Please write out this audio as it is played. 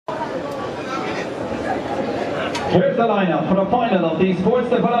Here's the lineup for the final of the Sports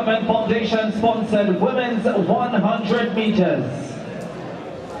Development Foundation sponsored women's 100 meters.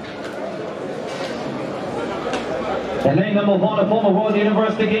 In lane number 1, a former World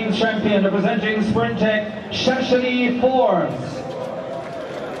University Games champion representing SprinTec, Shashalee Forbes.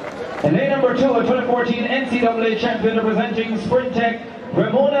 In lane number 2, a 2014 NCAA champion representing SprinTec,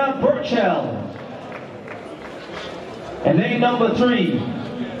 Remona BURCHELL. In lane number 3,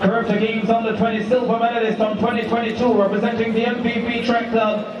 Curved Games Under 20 silver medalist from 2022 representing the MVP track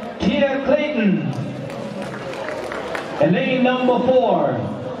club, Tia CLAYTON. In lane number 4,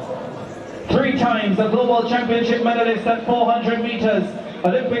 3 times the global championship medalist at 400 meters,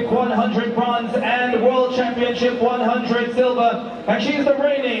 Olympic 100 bronze and World Championship 100 silver, and she's the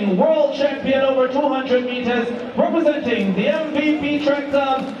reigning World Champion over 200 meters, representing the MVP track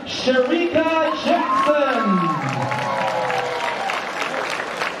club, Shericka JACKSON.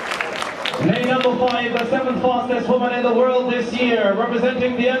 Lane number 5, the 7th fastest woman in the world this year,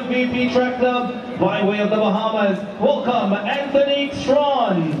 representing the MVP track club, by way of the Bahamas, welcome Anthonique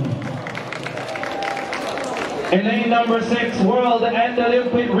STRACHAN. In lane number 6, world and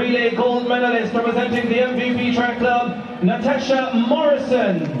Olympic relay gold medalist representing the MVP track club, Natasha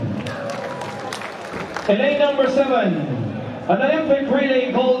MORRISON. In lane number 7, an Olympic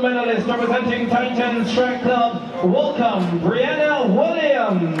relay gold medalist representing Titans track club, welcome Briana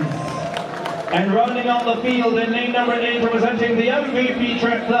Williams. And rounding out the field in lane number 8, representing the MVP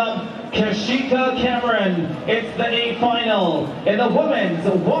track club, Kasheika CAMERON. It's the A final in the women's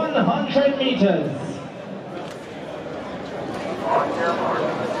 100 meters.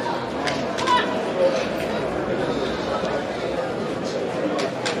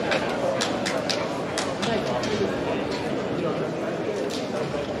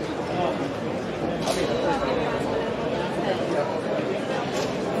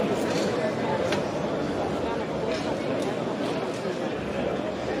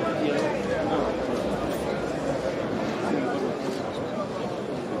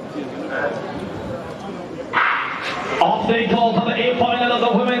 Off they go for the A final of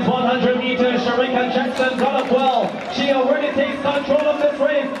the women's 100 meters. Shericka JACKSON got up well. She already takes control of this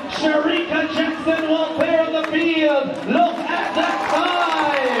race. Shericka JACKSON will clear on the field. Look at that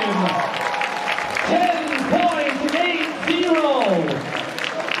time!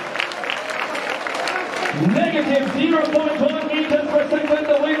 10.80. Negative 0.1 meters per second.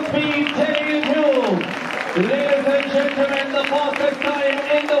 The wind speed 10.82. Ladies and gentlemen, the fastest time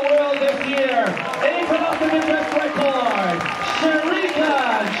in the world this year. A penultimate interest record,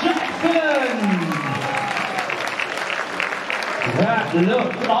 Shericka JACKSON. That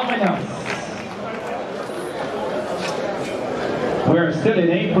looked ominous. We're still in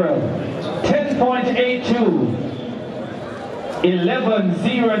April. 10.82.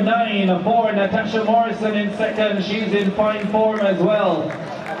 11.09 for Natasha MORRISON in second. She's in fine form as well.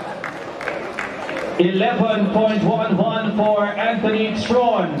 11.11 for Anthonique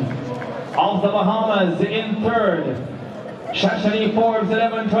STRACHAN of the Bahamas in third. Shashalee Forbes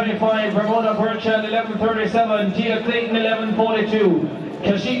 11.25, Remona BURCHELL 11.37, Tia CLAYTON 11.42,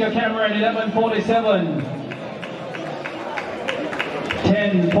 Kasheika CAMERON 11.47,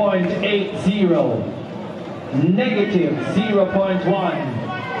 10.80, negative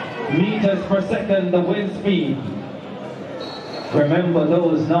 0.1 meters per second the wind speed. Remember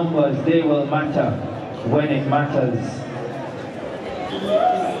those numbers, they will matter when it matters.